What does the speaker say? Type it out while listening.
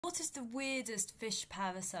What is the weirdest fish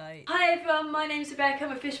parasite? Hi everyone, my name's Rebecca.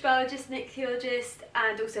 I'm a fish biologist and ichthyologist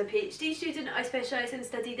and also a PhD student. I specialise in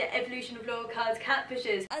study the evolution of laurel-colored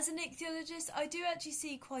catfishes. As an ichthyologist, I do actually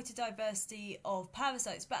see quite a diversity of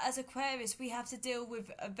parasites, but as aquarists we have to deal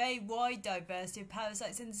with a very wide diversity of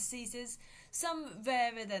parasites and diseases, some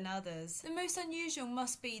rarer than others. The most unusual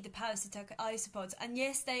must be the parasitic isopods, and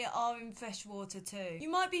yes, they are in fresh water too.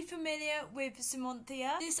 You might be familiar with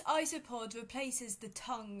Simonthia. This isopod replaces the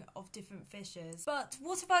tongue of different fishes. But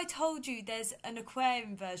what if I told you there's an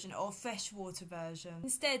aquarium version or freshwater version?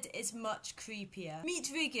 Instead, it's much creepier.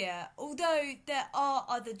 Meet Rigia, although there are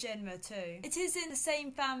other genera too. It is in the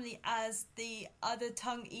same family as the other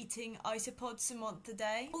tongue-eating isopod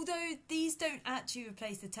Simonthidae, although these don't actually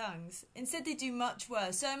replace the tongues. Instead, they do much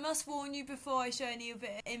worse, so I must warn you before I show any of the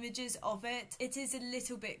images of it. It is a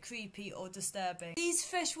little bit creepy or disturbing. These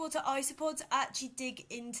freshwater isopods actually dig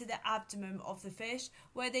into the abdomen of the fish,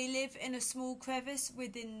 where they live in a small crevice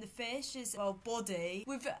within the fish's body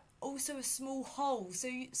with also a small hole, so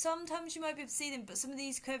sometimes you might be able to see them, but some of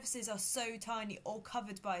these crevices are so tiny or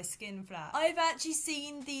covered by a skin flap. I've actually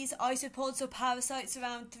seen these isopods or parasites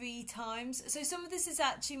around 3 times, so some of this is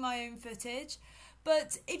actually my own footage.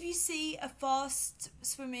 But if you see a fast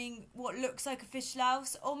swimming what looks like a fish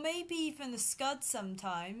louse, or maybe even a scud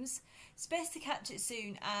sometimes, it's best to catch it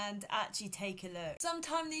soon and actually take a look.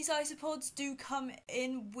 Sometimes these isopods do come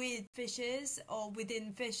in with fishes or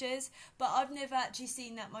within fishes, but I've never actually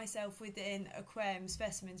seen that myself within aquarium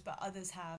specimens, but others have.